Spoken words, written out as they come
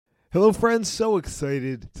Hello, friends. So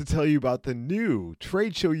excited to tell you about the new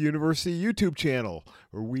Trade Show University YouTube channel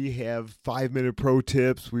where we have 5-minute pro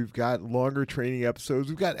tips. We've got longer training episodes.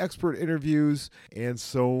 We've got expert interviews and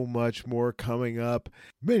so much more coming up.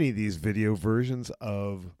 Many of these video versions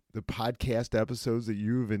of the podcast episodes that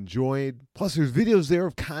you've enjoyed. Plus, there's videos there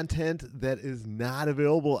of content that is not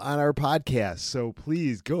available on our podcast. So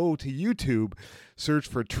please go to YouTube, search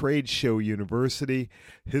for Trade Show University,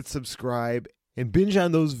 hit subscribe, and binge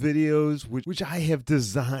on those videos, which I have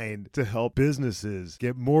designed to help businesses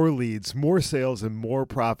get more leads, more sales, and more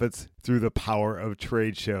profits through the power of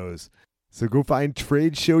trade shows. So go find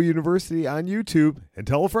Trade Show University on YouTube and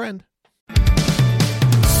tell a friend.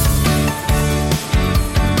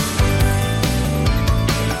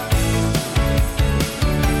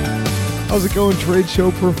 How's it going, Trade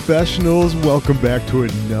Show professionals? Welcome back to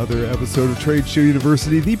another episode of Trade Show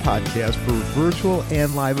University, the podcast for virtual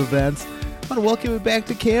and live events. I want to welcome you back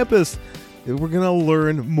to campus. We're going to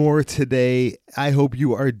learn more today. I hope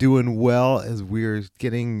you are doing well as we are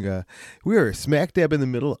smack dab in the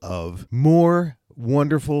middle of more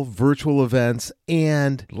wonderful virtual events,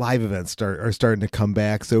 and live events are starting to come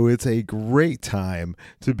back. So it's a great time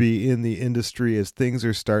to be in the industry as things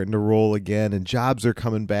are starting to roll again and jobs are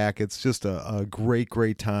coming back. It's just a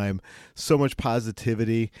great time. So much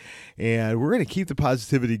positivity, and we're going to keep the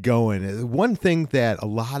positivity going. One thing that a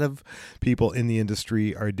lot of people in the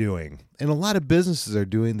industry are doing, and a lot of businesses are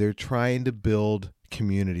doing, they're trying to build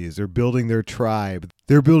communities. They're building their tribe.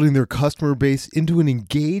 They're building their customer base into an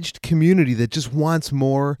engaged community that just wants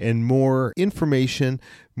more and more information,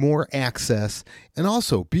 more access, and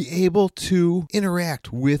also be able to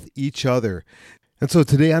interact with each other. And so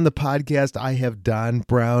today on the podcast, I have Don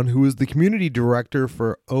Brown, who is the community director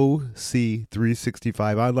for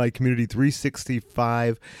OC365, Online Community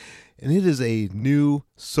 365. And it is a new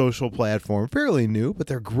social platform, fairly new, but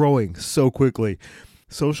they're growing so quickly.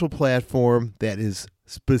 Social platform that is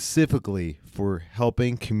specifically for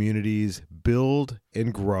helping communities build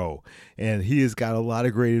and grow. And he has got a lot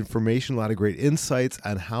of great information, a lot of great insights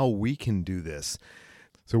on how we can do this.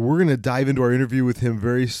 So we're going to dive into our interview with him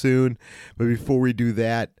very soon. But before we do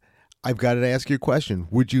that, I've got to ask you a question.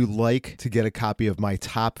 Would you like to get a copy of my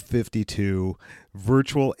top 52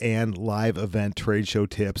 virtual and live event trade show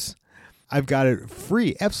tips? I've got it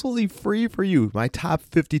free, absolutely free for you. My top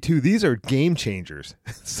 52. These are game changers.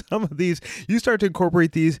 Some of these, you start to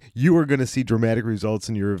incorporate these, you are going to see dramatic results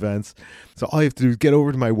in your events. So all you have to do is get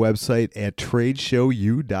over to my website at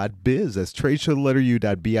tradeshowu.biz. That's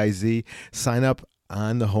tradeshow.biz. Sign up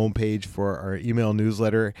on the homepage for our email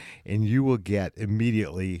newsletter, and you will get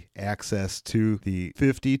immediately access to the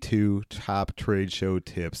 52 top trade show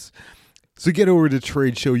tips. So get over to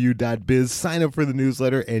tradeshowu.biz, sign up for the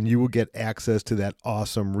newsletter, and you will get access to that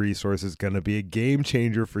awesome resource. It's going to be a game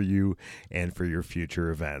changer for you and for your future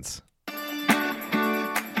events.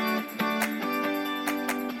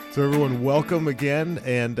 So everyone, welcome again,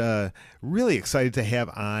 and really excited to have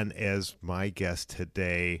on as my guest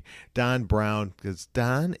today, Don Brown, because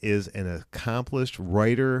Don is an accomplished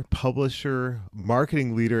writer, publisher,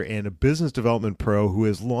 marketing leader, and a business development pro who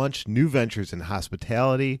has launched new ventures in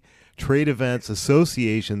hospitality, trade events,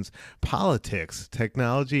 associations, politics,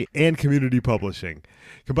 technology, and community publishing.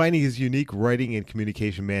 Combining his unique writing and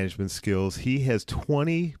communication management skills, he has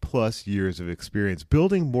 20 plus years of experience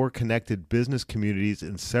building more connected business communities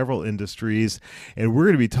in several industries. And we're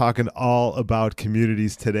going to be talking all about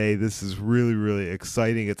communities today. This is really, really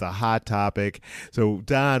exciting. It's a hot topic. So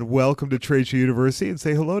Don, welcome to Trade Show University, and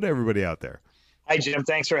say hello to everybody out there. Hi, Jim.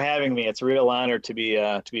 Thanks for having me. It's a real honor to be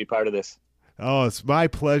a part of this. Oh, it's my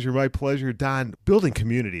pleasure. My pleasure. Don, building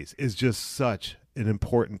communities is just such an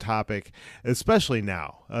important topic, especially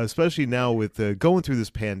now with going through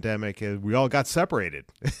this pandemic, and we all got separated.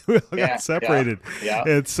 Yeah.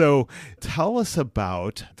 And so tell us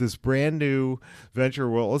about this brand new venture.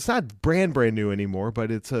 Well, it's not brand new anymore,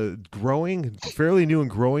 but it's a fairly new and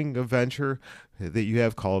growing venture that you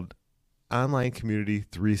have called Online Community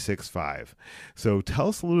 365. So tell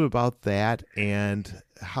us a little bit about that and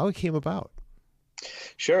how it came about.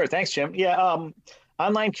 Sure. Thanks, Jim. Yeah.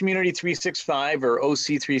 Online Community 365, or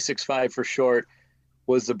OC365 for short,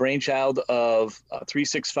 was the brainchild of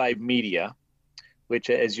 365 Media,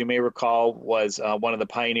 which, as you may recall, was one of the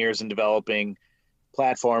pioneers in developing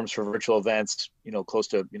platforms for virtual events, close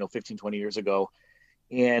to, 15, 20 years ago.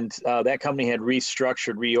 And that company had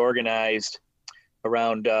reorganized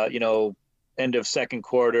around, end of second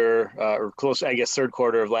quarter or close, I guess, third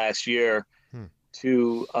quarter of last year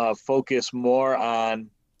to focus more on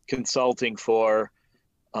consulting for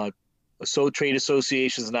trade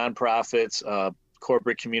associations, nonprofits,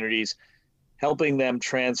 corporate communities, helping them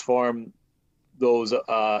transform those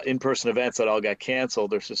in-person events that all got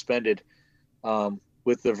canceled or suspended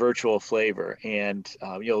with the virtual flavor. And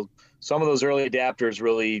some of those early adapters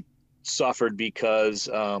really suffered because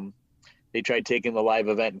they tried taking the live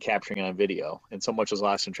event and capturing it on video, and so much was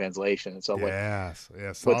lost in translation. And so what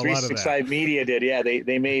 365 Media did,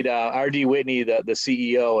 they made R.D. Whitney the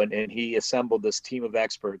CEO, and he assembled this team of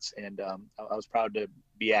experts. And I was proud to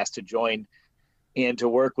be asked to join and to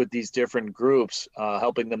work with these different groups,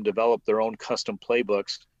 helping them develop their own custom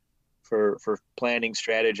playbooks for planning,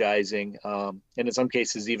 strategizing, and in some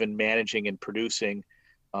cases even managing and producing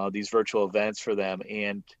these virtual events for them.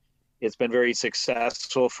 And it's been very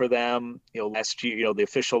successful for them. Last year, the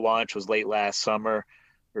official launch was late last summer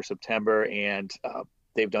or September, and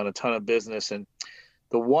they've done a ton of business. And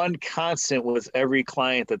the one constant with every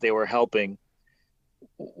client that they were helping,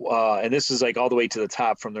 and this is like all the way to the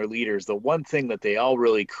top from their leaders, the one thing that they all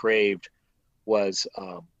really craved was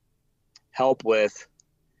help with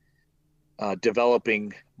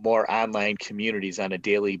developing more online communities on a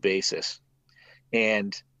daily basis.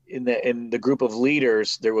 And in the group of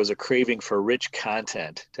leaders, there was a craving for rich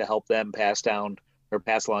content to help them pass along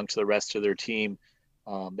to the rest of their team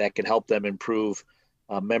that could help them improve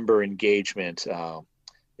member engagement,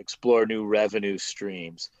 explore new revenue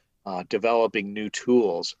streams, developing new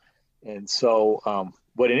tools. And so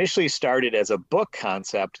what initially started as a book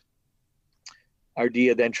concept,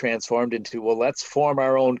 Ardea then transformed into, well, let's form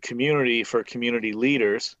our own community for community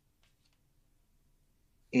leaders,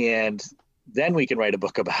 and then we can write a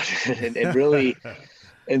book about it. and really,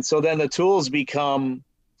 and so then the tools become,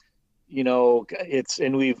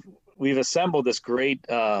 and we've assembled this great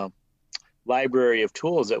library of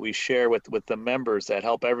tools that we share with the members that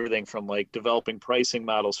help everything from like developing pricing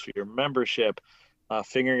models for your membership,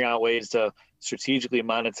 figuring out ways to strategically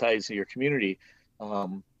monetize your community,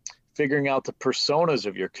 figuring out the personas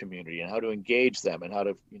of your community and how to engage them and how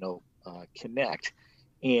to connect.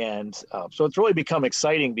 And so it's really become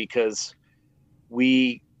exciting because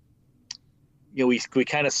we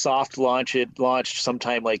kind of soft launched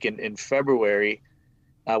sometime like in February.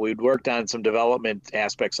 We'd worked on some development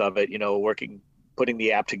aspects of it, putting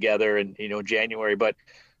the app together in January. But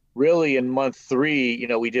really in month 3,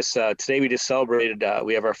 today we just celebrated,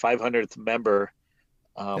 we have our 500th member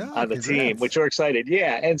on the team, which we're excited.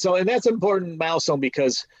 Yeah. And that's an important milestone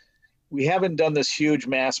because we haven't done this huge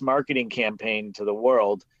mass marketing campaign to the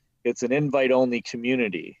world. It's an invite only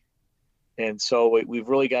community. And so we've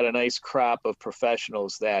really got a nice crop of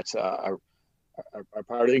professionals that are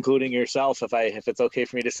part of, including yourself, if it's okay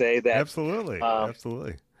for me to say that. Absolutely.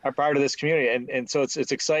 Absolutely. Are part of this community. And so it's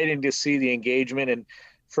exciting to see the engagement. And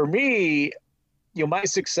for me, my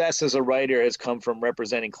success as a writer has come from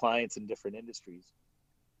representing clients in different industries,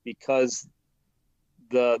 because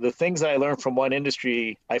the things that I learned from one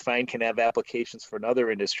industry, I find can have applications for another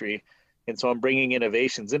industry. And so I'm bringing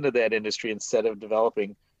innovations into that industry instead of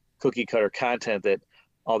developing cookie cutter content that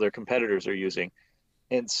all their competitors are using.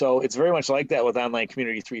 And so it's very much like that with Online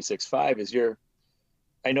Community 365.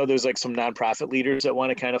 I know there's like some nonprofit leaders that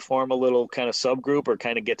want to kind of form a little kind of subgroup or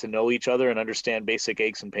kind of get to know each other and understand basic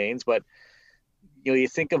aches and pains. But you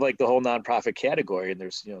think of like the whole nonprofit category, and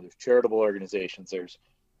there's there's charitable organizations, there's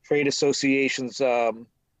trade associations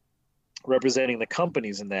representing the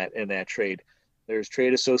companies in that trade. There's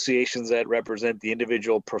trade associations that represent the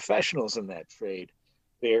individual professionals in that trade.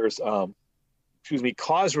 There's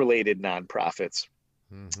cause-related nonprofits,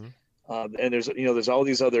 and there's all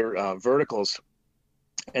these other verticals,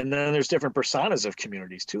 and then there's different personas of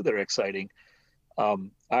communities too that are exciting.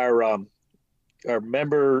 Our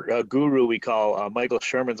member guru, we call Michael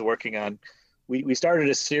Sherman's working on. We started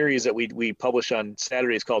a series that we publish on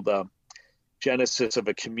Saturdays called the Genesis of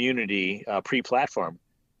a Community pre-platform,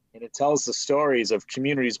 and it tells the stories of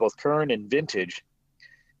communities both current and vintage,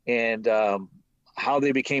 and how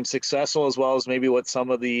they became successful, as well as maybe what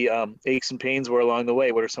some of the aches and pains were along the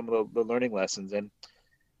way. What are some of the learning lessons? And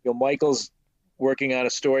Michael's working on a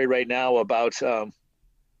story right now about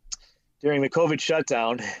during the COVID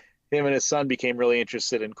shutdown, him and his son became really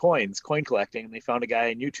interested in coin collecting, and they found a guy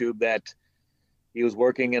on YouTube that he was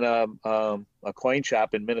working in a coin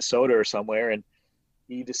shop in Minnesota or somewhere, and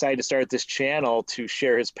he decided to start this channel to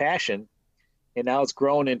share his passion. And now it's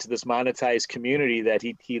grown into this monetized community that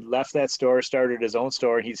he left that store, started his own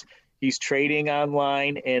store. He's trading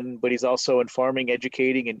online, but he's also informing,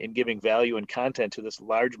 educating, and giving value and content to this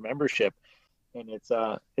large membership. And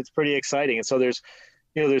it's pretty exciting. And so there's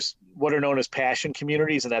what are known as passion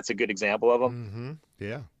communities, and that's a good example of them.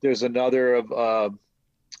 Yeah. There's another of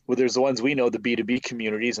there's the ones we know, the B2B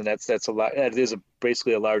communities, and that's a lot. That is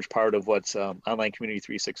basically a large part of what's Online Community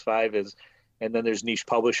 365 is. And then there's niche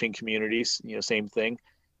publishing communities, same thing.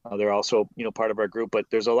 They're also, part of our group, but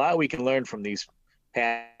there's a lot we can learn from these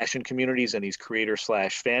passion communities and these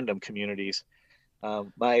creator/fandom communities.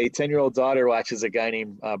 My 10-year-old daughter watches a guy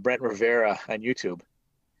named Brent Rivera on YouTube,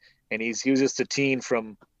 and he was just a teen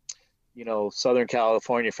from, Southern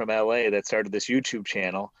California, from LA, that started this YouTube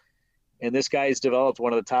channel. And this guy's developed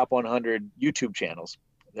one of the top 100 YouTube channels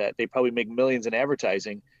that they probably make millions in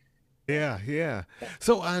advertising. Yeah, yeah.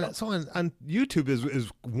 So on YouTube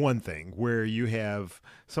is one thing where you have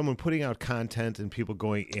someone putting out content and people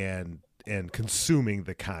going and consuming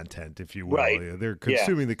the content, if you will. Right. They're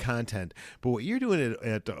consuming the content. But what you're doing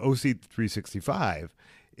at OC365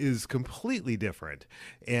 is completely different,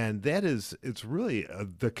 and it's really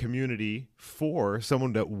the community for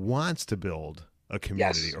someone that wants to build a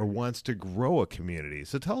community or wants to grow a community.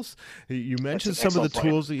 So tell us, you mentioned some of the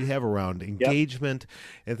tools that you have around engagement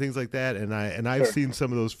and things like that, and I've seen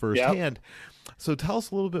some of those firsthand. So tell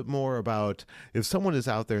us a little bit more about if someone is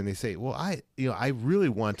out there and they say, well, I really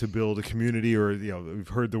want to build a community, or we've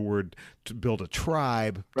heard the word to build a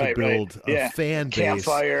tribe, to build a fan base,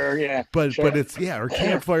 campfire, but it's or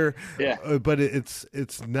campfire, but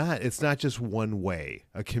it's not just one way.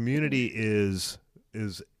 A community is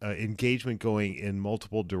engagement going in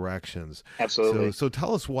multiple directions. Absolutely. So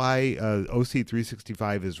tell us why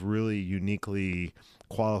OC365 is really uniquely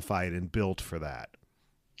qualified and built for that.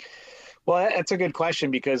 Well, that's a good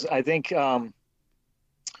question, because I think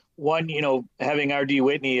one, having R.D.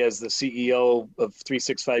 Whitney as the CEO of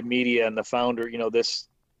 365 Media and the founder, he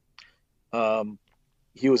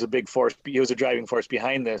was a big force. He was a driving force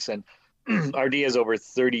behind this, and R.D. has over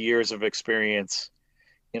 30 years of experience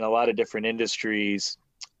in a lot of different industries.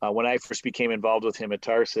 When I first became involved with him at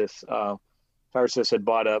Tarsus, Tarsus had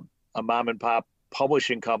bought a mom and pop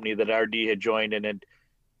publishing company that RD had joined, and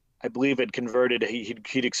I believe had converted.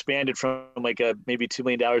 He'd expanded from like maybe $2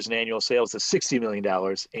 million in annual sales to $60 million.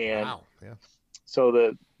 And wow. Yeah. So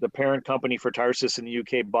the parent company for Tarsus in the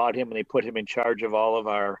UK bought him, and they put him in charge of all of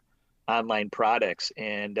our online products.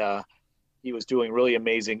 And he was doing really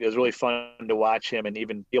amazing. It was really fun to watch him and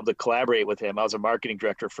even be able to collaborate with him. I was a marketing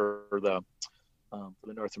director for the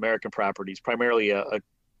North American properties, primarily a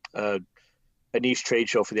niche trade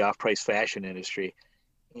show for the off-price fashion industry.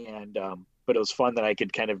 And but it was fun that I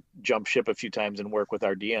could kind of jump ship a few times and work with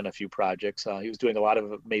RD on a few projects. He was doing a lot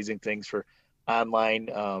of amazing things for online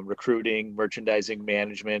recruiting, merchandising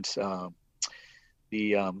management,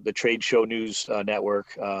 the trade show news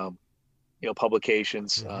network,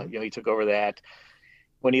 publications. Mm-hmm. He took over that.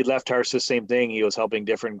 When he left Tarsus, same thing. He was helping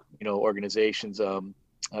different organizations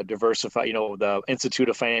diversify. The Institute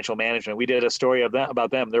of Financial Management. We did a story about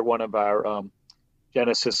them. They're one of our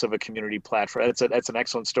genesis of a community platform. That's an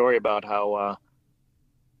excellent story about how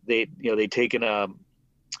they taken a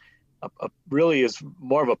really is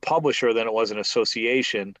more of a publisher than it was an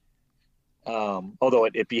association, although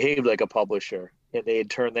it behaved like a publisher. And they had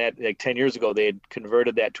turned that, like 10 years ago, they had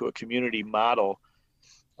converted that to a community model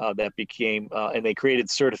that became, and they created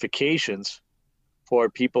certifications for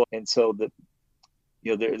people. And so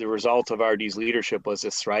the result of RD's leadership was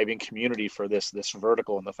this thriving community for this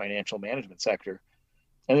vertical in the financial management sector.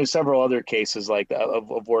 And there's several other cases like that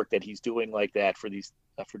of work that he's doing like that for these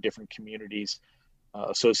for different communities,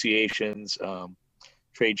 associations,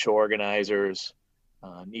 trade show organizers,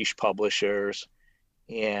 niche publishers.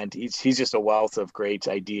 And he's just a wealth of great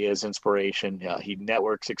ideas, inspiration. He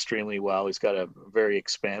networks extremely well. He's got a very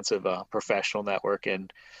expansive professional network,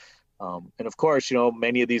 and of course,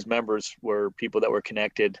 many of these members were people that were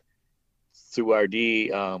connected through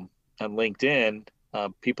RD on LinkedIn,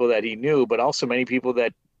 people that he knew, but also many people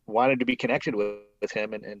that wanted to be connected with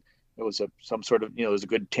him, and it was some sort of it was a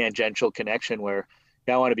good tangential connection where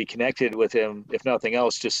I want to be connected with him, if nothing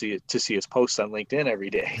else, just to see his posts on LinkedIn every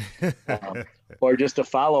day, or just to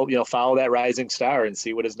follow that rising star and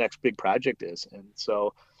see what his next big project is. And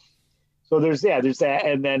so there's that,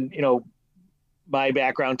 and then my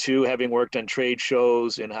background too, having worked on trade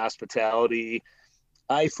shows in hospitality,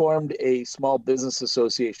 I formed a small business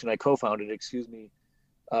association. I co-founded,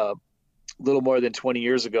 a little more than 20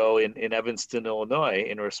 years ago in Evanston, Illinois,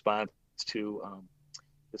 in response to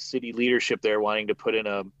the city leadership there wanting to put in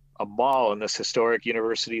a mall in this historic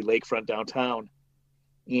university lakefront downtown.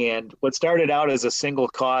 And what started out as a single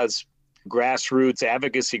cause grassroots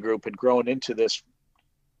advocacy group had grown into this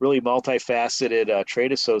really multifaceted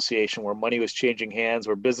trade association where money was changing hands,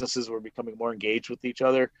 where businesses were becoming more engaged with each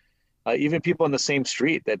other. Even people in the same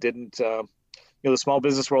street that didn't, the small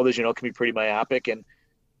business world, as you know, can be pretty myopic, and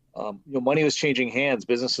money was changing hands,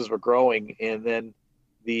 businesses were growing, and then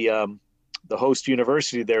the host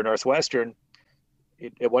university there, Northwestern,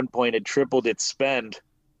 it at one point had tripled its spend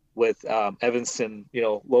with Evanston,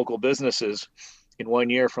 local businesses in 1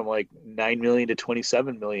 year from like 9 million to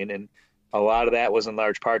 27 million. And a lot of that was in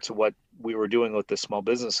large parts of what we were doing with the Small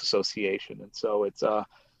Business Association. And so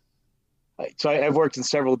I've worked in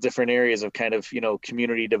several different areas of kind of,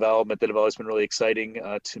 community development that have always been really exciting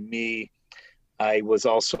to me. I was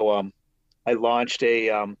also, I launched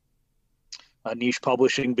a niche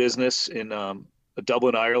publishing business in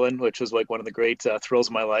Dublin, Ireland, which was like one of the great thrills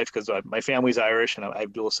of my life because my family's Irish and I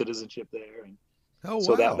have dual citizenship there. And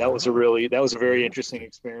so that was a very interesting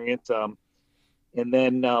experience. And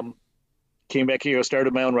then came back here,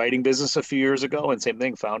 started my own writing business a few years ago, and same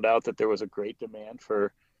thing, found out that there was a great demand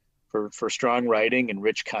for strong writing and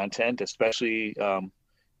rich content, especially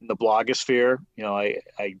in the blogosphere.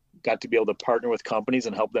 I got to be able to partner with companies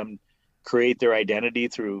and help them create their identity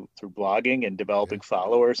through blogging and developing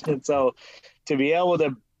followers. And so to be able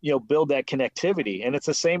to, build that connectivity, and it's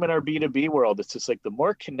the same in our B2B world. It's just like the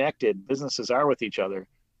more connected businesses are with each other,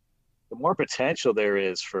 the more potential there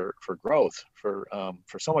is for growth, for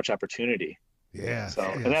so much opportunity. Yeah. So,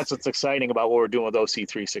 and that's what's exciting about what we're doing with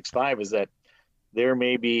OC365 is that there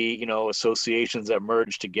may be, associations that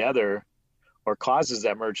merge together or causes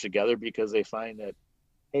that merge together because they find that,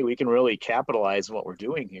 hey, we can really capitalize on what we're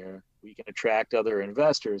doing here. We can attract other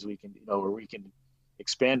investors. We can, or we can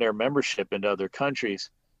expand our membership into other countries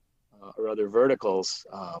or other verticals.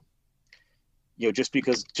 Just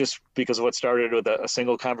because of what started with a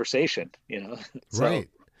single conversation, So, right.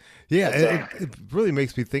 Yeah. It really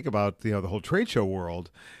makes me think about, the whole trade show world.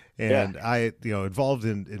 And I, involved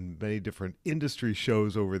in many different industry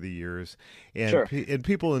shows over the years, and Sure. And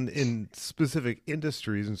people in specific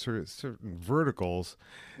industries and certain verticals,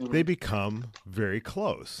 they become very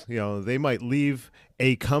close. They might leave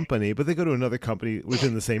a company, but they go to another company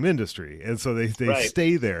within the same industry, and so they Right.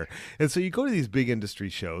 stay there. And so you go to these big industry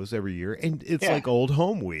shows every year, and it's like old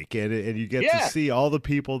home week, and you get to see all the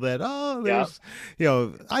people that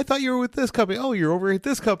I thought you were with this company. Oh, you're over at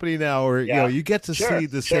this company now, or you get to see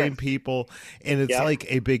the same people, and it's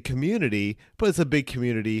like a big community, but it's a big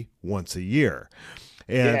community once a year.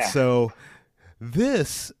 And so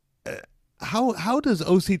this how does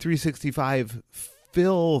OC365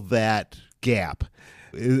 fill that gap?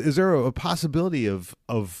 Is there a possibility of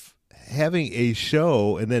having a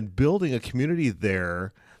show and then building a community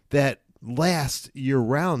there that lasts year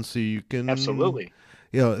round, so you can Absolutely,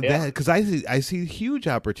 that, because I see huge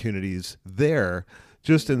opportunities there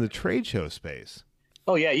just in the trade show space.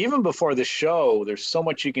 Oh yeah, even before the show, there's so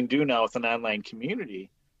much you can do now with an online community.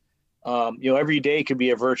 Every day could be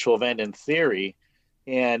a virtual event in theory,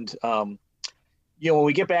 and when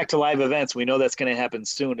we get back to live events, we know that's going to happen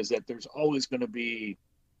soon. Is that there's always going to be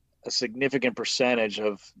a significant percentage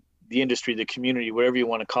of the industry, the community, whatever you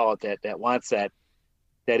want to call it, that wants that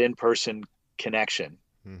in-person connection.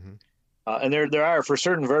 Mm-hmm. And there are, for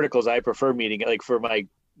certain verticals, I prefer meeting. Like for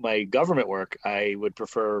my government work, I would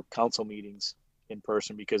prefer council meetings in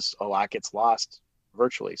person because a lot gets lost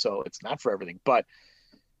virtually. So it's not for everything, but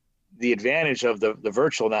the advantage of the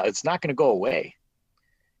virtual now, it's not going to go away.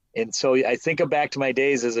 And so I think back to my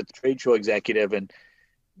days as a trade show executive, and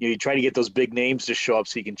you try to get those big names to show up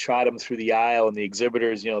so you can trot them through the aisle, and the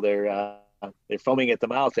exhibitors, they're foaming at the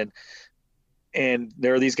mouth, and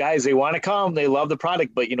there are these guys, they want to come, they love the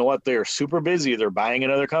product, but you know what? They're super busy. They're buying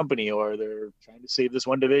another company, or they're trying to save this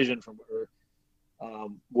one division from, or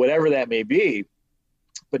whatever that may be.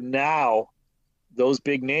 But now those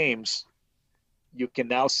big names, you can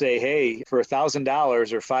now say, hey, for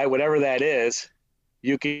 $1,000 or $5, whatever that is,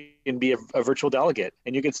 you can be a virtual delegate,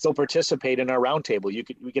 and you can still participate in our roundtable.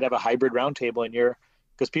 We could have a hybrid roundtable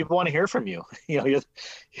because people want to hear from you.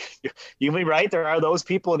 You may be right. There are those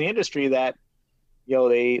people in the industry that,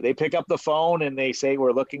 they pick up the phone and they say,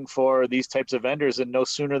 we're looking for these types of vendors. And no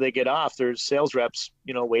sooner they get off, there's sales reps,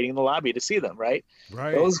 waiting in the lobby to see them. Right.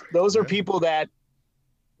 Right. Those are people that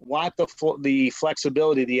want the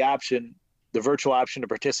flexibility, the virtual option to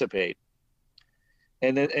participate.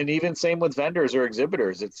 And even same with vendors or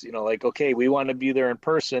exhibitors. It's, like, okay, we want to be there in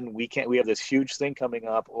person. We have this huge thing coming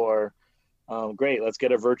up, or great, let's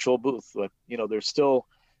get a virtual booth. But, there's still,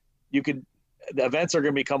 the events are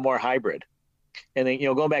going to become more hybrid. And then,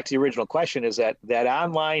 going back to the original question, is that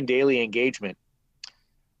online daily engagement,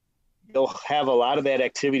 you'll have a lot of that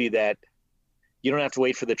activity that you don't have to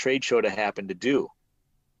wait for the trade show to happen to do.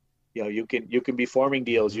 You can be forming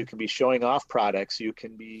deals, you can be showing off products, you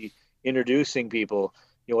can be introducing people,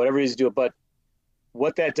 whatever it is to do it. But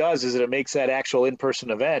what that does is it makes that actual in-person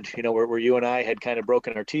event, where you and I had kind of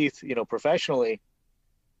broken our teeth, professionally,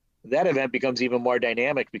 that event becomes even more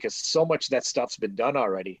dynamic because so much of that stuff's been done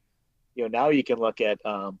already. now you can look at,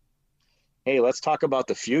 hey, let's talk about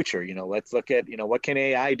the future. Let's look at, what can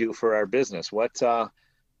AI do for our business?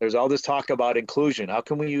 There's all this talk about inclusion. How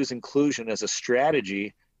can we use inclusion as a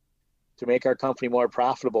strategy to make our company more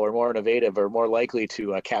profitable or more innovative or more likely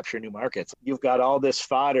to capture new markets? You've got all this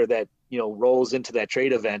fodder that, rolls into that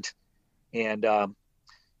trade event. And,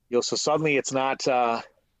 so suddenly it's not the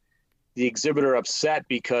exhibitor upset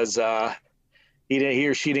because he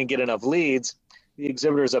or she didn't get enough leads. The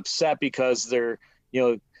exhibitor is upset because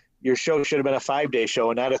your show should have been a 5-day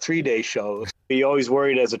show and not a 3-day show. You always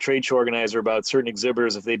worried as a trade show organizer about certain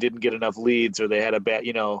exhibitors if they didn't get enough leads or they had a bad,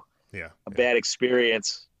 bad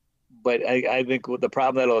experience. But I think the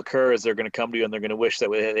problem that'll occur is they're going to come to you and they're going to wish that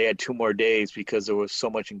they had 2 more days because there was so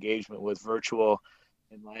much engagement with virtual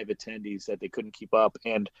and live attendees that they couldn't keep up.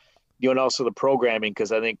 And also the programming,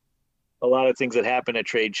 because I think a lot of things that happen at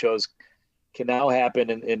trade shows can now happen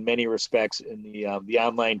in many respects in the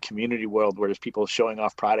online community world, where there's people showing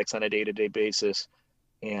off products on a day-to-day basis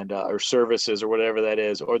and or services or whatever that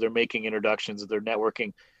is, or they're making introductions, or they're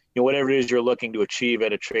networking, whatever it is you're looking to achieve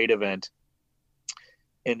at a trade event.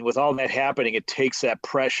 And with all that happening, it takes that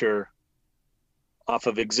pressure off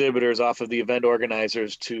of exhibitors, off of the event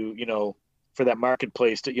organizers to, for that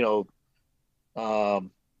marketplace to,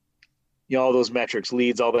 all those metrics,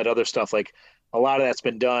 leads, all that other stuff. Like a lot of that's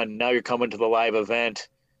been done. Now you're coming to the live event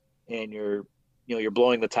and you're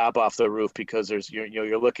blowing the top off the roof because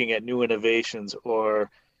you're looking at new innovations,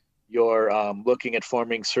 or you're looking at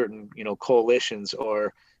forming certain, coalitions,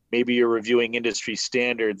 or maybe you're reviewing industry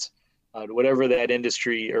standards. Whatever that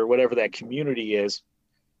industry or whatever that community is,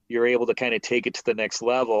 you're able to kind of take it to the next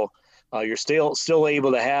level. You're still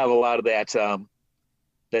able to have a lot of that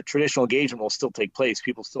that traditional engagement will still take place.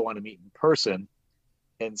 People still want to meet in person,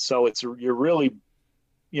 and so you're really,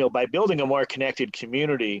 by building a more connected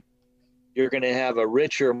community, you're going to have a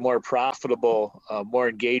richer, more profitable, more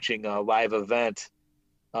engaging live event,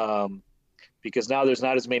 because now there's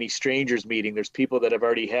not as many strangers meeting. There's people that have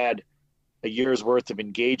already had a year's worth of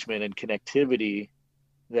engagement and connectivity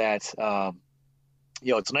that,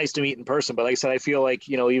 it's nice to meet in person. But like I said, I feel like,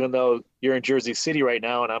 even though you're in Jersey City right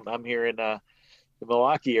now and I'm here in the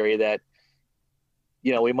Milwaukee area, that,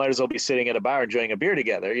 we might as well be sitting at a bar enjoying a beer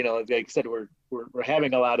together. Like I said, we're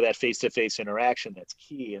having a lot of that face-to-face interaction. That's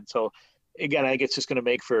key. And so, again, I think it's just going to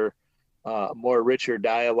make for more richer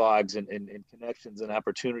dialogues and connections and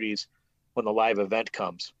opportunities when the live event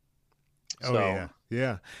comes.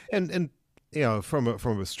 Yeah. And from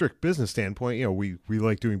a strict business standpoint, we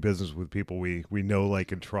like doing business with people we know,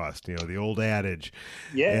 like, and trust. The old adage,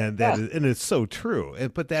 and and it's so true.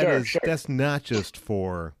 But that's not just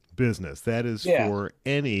for business. That is for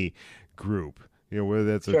any group. Whether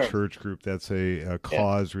that's a church group, that's a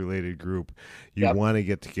cause-related group. You want to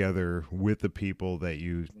get together with the people that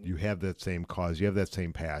you have that same cause, you have that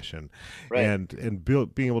same passion, right. and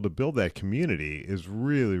being able to build that community is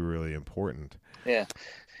really, really important. Yeah.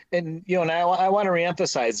 And, and I want to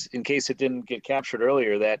reemphasize, in case it didn't get captured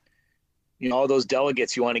earlier, that, all those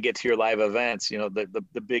delegates you want to get to your live events,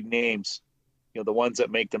 the big names, the ones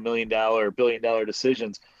that make the $1 million or $1 billion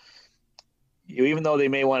decisions, even though they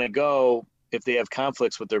may want to go, if they have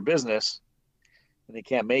conflicts with their business and they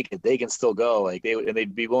can't make it, they can still go. Like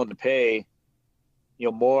they'd be willing to pay,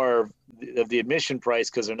 more of the admission price,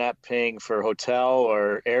 because they're not paying for hotel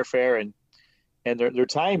or airfare, and their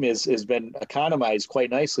time has been economized quite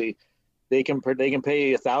nicely. They can pay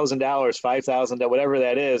 $1,000, $5,000, whatever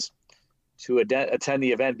that is, to attend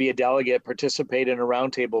the event, be a delegate, participate in a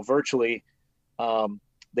roundtable virtually.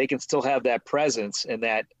 They can still have that presence and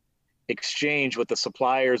that exchange with the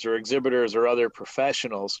suppliers or exhibitors or other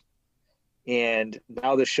professionals. And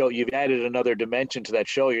now the show, you've added another dimension to that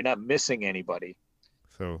show. You're not missing anybody.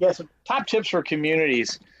 So top tips for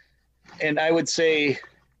communities. And I would say,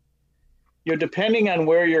 depending on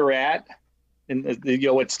where you're at and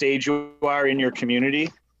what stage you are in your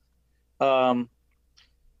community, I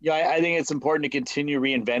think it's important to continue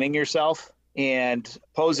reinventing yourself and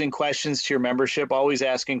posing questions to your membership, always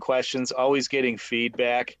asking questions, always getting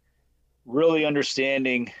feedback, really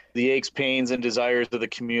understanding the aches, pains, and desires of the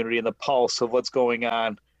community and the pulse of what's going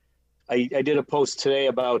on. I did a post today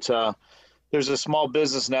about there's a small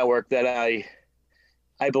business network that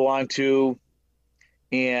I belong to,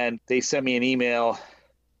 and they sent me an email.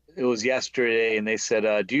 It was yesterday, and they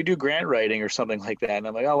said, do you do grant writing or something like that? And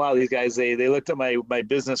I'm like, oh, wow, these guys, they looked at my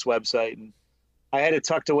business website, and I had it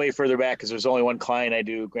tucked away further back because there's only one client I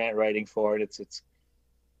do grant writing for, and it's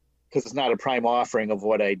because it's not a prime offering of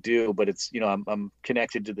what I do, but it's, I'm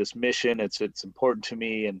connected to this mission. It's important to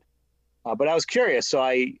me. And, but I was curious. So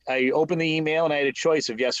I opened the email and I had a choice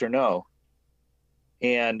of yes or no.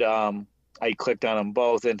 and I clicked on them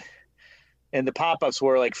both, and the pop-ups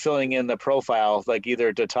were like filling in the profile, like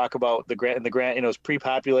either to talk about the grant, and the grant, you know, was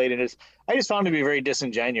pre-populated. I just found it to be very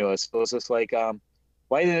disingenuous. It was just like,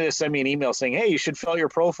 why didn't they just send me an email saying, hey, you should fill your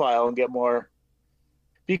profile and get more?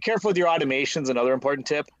 Be careful with your automations. Another important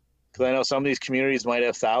tip, because I know some of these communities might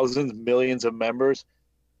have thousands, millions of members,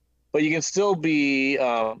 but you can still be,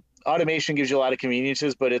 automation gives you a lot of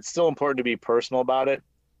conveniences, but it's still important to be personal about it.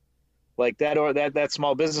 Like that, or that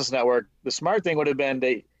small business network, the smart thing would have been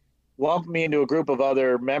they lump me into a group of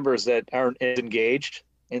other members that aren't engaged,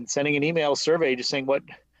 and sending an email survey just saying, what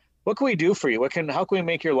can we do for you? How can we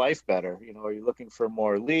make your life better? You know, are you looking for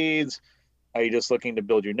more leads? Are you just looking to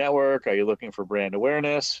build your network? Are you looking for brand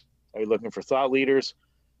awareness? Are you looking for thought leaders?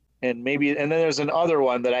 And then there's another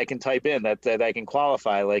one that I can type in that I can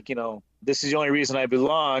qualify. Like, you know, this is the only reason I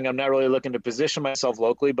belong. I'm not really looking to position myself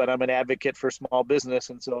locally, but I'm an advocate for small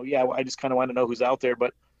business. And so, yeah, I just kind of want to know who's out there,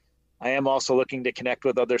 but I am also looking to connect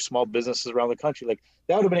with other small businesses around the country. Like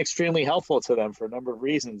that would have been extremely helpful to them for a number of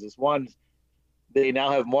reasons. Is one, they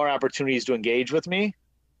now have more opportunities to engage with me,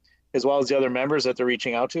 as well as the other members that they're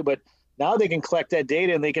reaching out to. But now they can collect that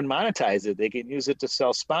data and they can monetize it. They can use it to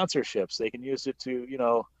sell sponsorships. They can use it to, you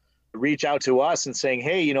know, reach out to us and saying,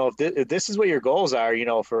 hey, you know, if this is what your goals are, you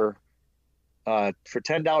know, for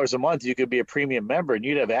 $10 a month, you could be a premium member and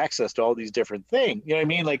you'd have access to all these different things. You know what I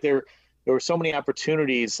mean? Like there were so many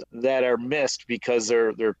opportunities that are missed because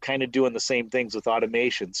they're kind of doing the same things with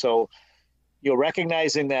automation. So, you know,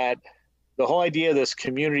 recognizing that the whole idea of this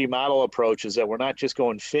community model approach is that we're not just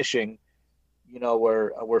going fishing, you know,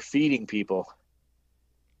 we're feeding people.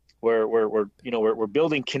 We're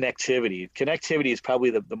building connectivity. Connectivity is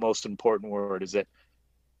probably the most important word, is that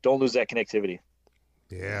don't lose that connectivity.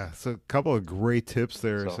 Yeah, so a couple of great tips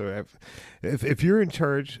there. So if you're in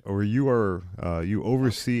charge, or you are you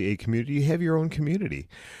oversee a community, you have your own community,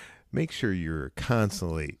 make sure you're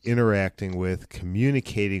constantly interacting with,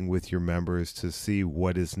 communicating with your members to see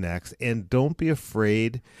what is next, and don't be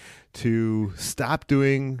afraid to stop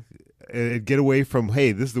doing and get away from,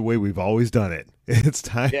 hey, this is the way we've always done it. It's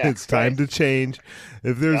time. Yeah, it's time to change.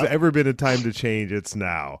 If there's ever been a time to change, it's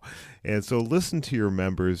now. And so listen to your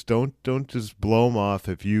members. Don't just blow them off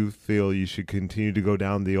if you feel you should continue to go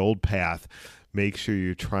down the old path. Make sure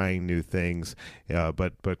you're trying new things,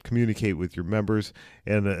 but communicate with your members.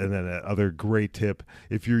 And then another great tip: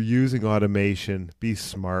 if you're using automation, be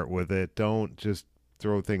smart with it. Don't just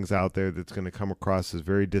throw things out there that's going to come across as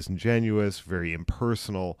very disingenuous, very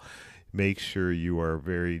impersonal. Make sure you are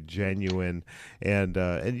very genuine and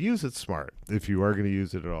use it smart. If you are going to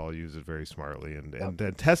use it at all, use it very smartly and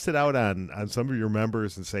then test it out on some of your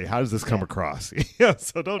members and say, how does this come across?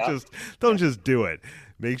 So don't just do it.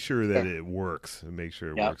 Make sure that it works, and make sure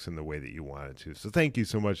it works in the way that you want it to. So thank you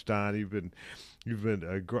so much, Don. You've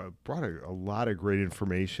brought a lot of great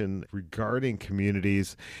information regarding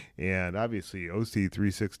communities, and obviously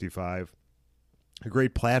OC365. A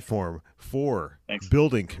great platform for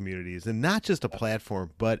building communities, and not just a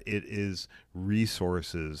platform, but it is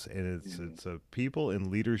resources, and it's people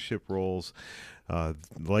in leadership roles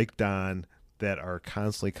like Don that are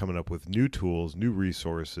constantly coming up with new tools, new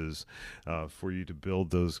resources for you to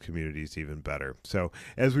build those communities even better. So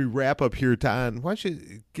as we wrap up here, Don, why don't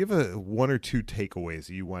you give one or two takeaways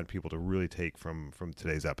that you want people to really take from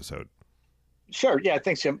today's episode? Sure. Yeah.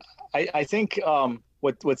 Thanks, Jim. I think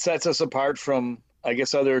what sets us apart from, I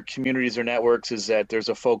guess, other communities or networks is that there's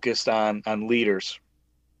a focus on leaders.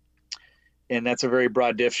 And that's a very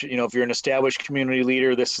broad diff. You know, if you're an established community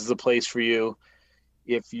leader, this is the place for you.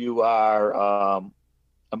 If you are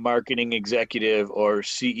a marketing executive or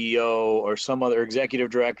CEO or some other executive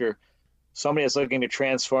director, somebody that's looking to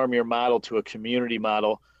transform your model to a community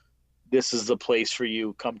model, this is the place for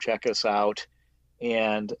you. Come check us out.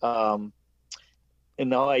 And the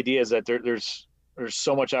whole idea is that there's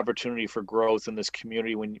so much opportunity for growth in this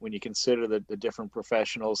community when you consider the different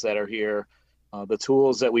professionals that are here, the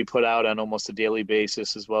tools that we put out on almost a daily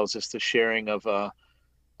basis, as well as just the sharing of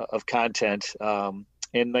content.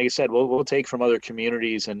 And like I said, we'll take from other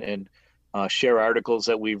communities and share articles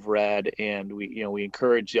that we've read, and we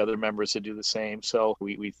encourage the other members to do the same. So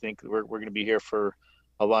we think we're going to be here for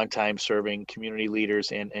a long time, serving community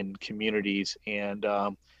leaders and communities, and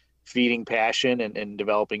feeding passion and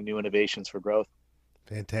developing new innovations for growth.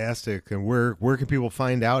 Fantastic. And where can people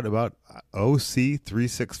find out about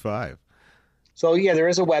OC365? So yeah, there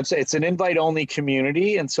is a website. It's an invite-only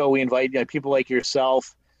community, and so we invite people like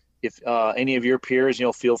yourself. If any of your peers,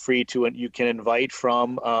 feel free to, you can invite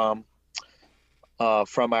from our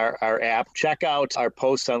app. Check out our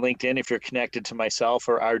posts on LinkedIn. If you're connected to myself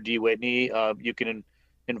or R.D. Whitney, you can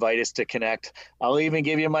invite us to connect. I'll even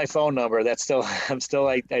give you my phone number.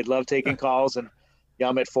 I'd love taking calls, and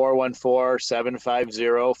I'm at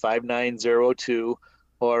 414-750-5902,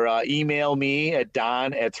 or email me at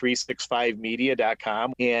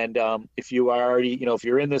don@365media.com. And if you are already, if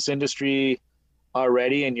you're in this industry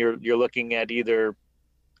already and you're looking at either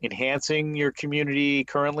enhancing your community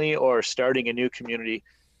currently or starting a new community,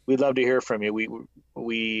 we'd love to hear from you.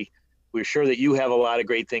 We're sure that you have a lot of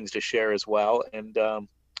great things to share as well, and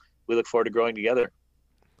we look forward to growing together.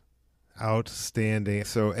 Outstanding.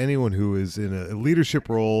 So anyone who is in a leadership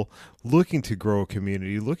role, looking to grow a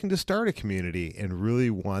community, looking to start a community, and really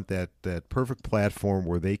want that perfect platform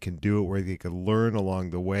where they can do it, where they can learn along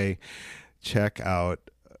the way, check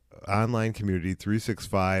out Online Community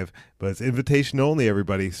 365. But it's invitation only,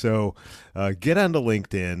 everybody. So get onto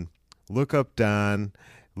LinkedIn, look up Don,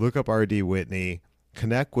 look up R.D. Whitney,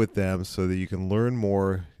 connect with them so that you can learn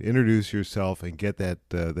more, introduce yourself, and get that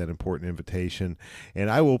important invitation. And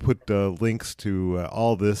I will put links to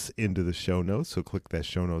all this into the show notes. So click that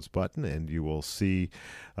show notes button, and you will see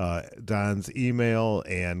Don's email,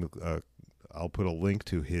 and I'll put a link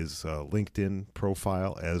to his LinkedIn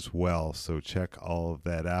profile as well. So check all of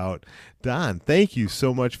that out. Don, thank you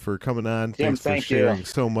so much for coming on. Tim, Thanks for sharing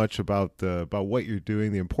so much about what you're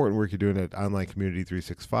doing, the important work you're doing at Online Community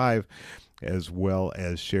 365, as well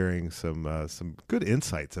as sharing some good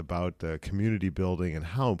insights about community building and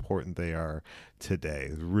how important they are today.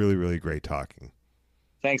 It was really, really great talking.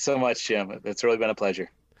 Thanks so much, Jim. It's really been a pleasure.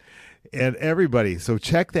 And everybody, so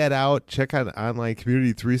check that out. Check out Online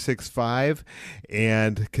Community 365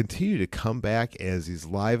 and continue to come back as these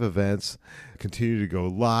live events continue to go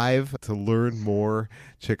live. To learn more,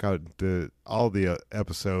 check out all the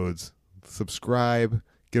episodes. Subscribe.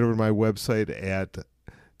 Get over to my website at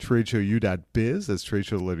tradeshowu.biz. That's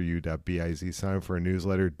tradeshow.biz. Sign up for a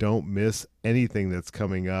newsletter. Don't miss anything that's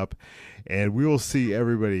coming up. And we will see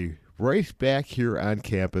everybody right back here on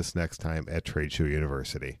campus next time at Trade Show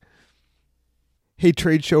University. Hey,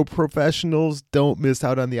 trade show professionals, don't miss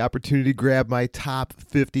out on the opportunity to grab my top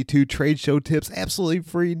 52 trade show tips absolutely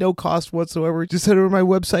free, no cost whatsoever. Just head over to my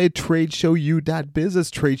website, tradeshowu.biz.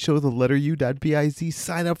 That's tradeshow.biz.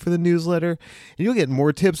 Sign up for the newsletter, and you'll get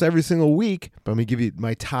more tips every single week. But I'm going to give you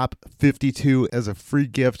my top 52 as a free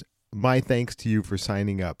gift. My thanks to you for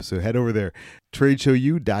signing up. So head over there,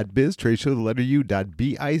 tradeshowu.biz,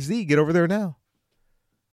 tradeshow.biz. Get over there now.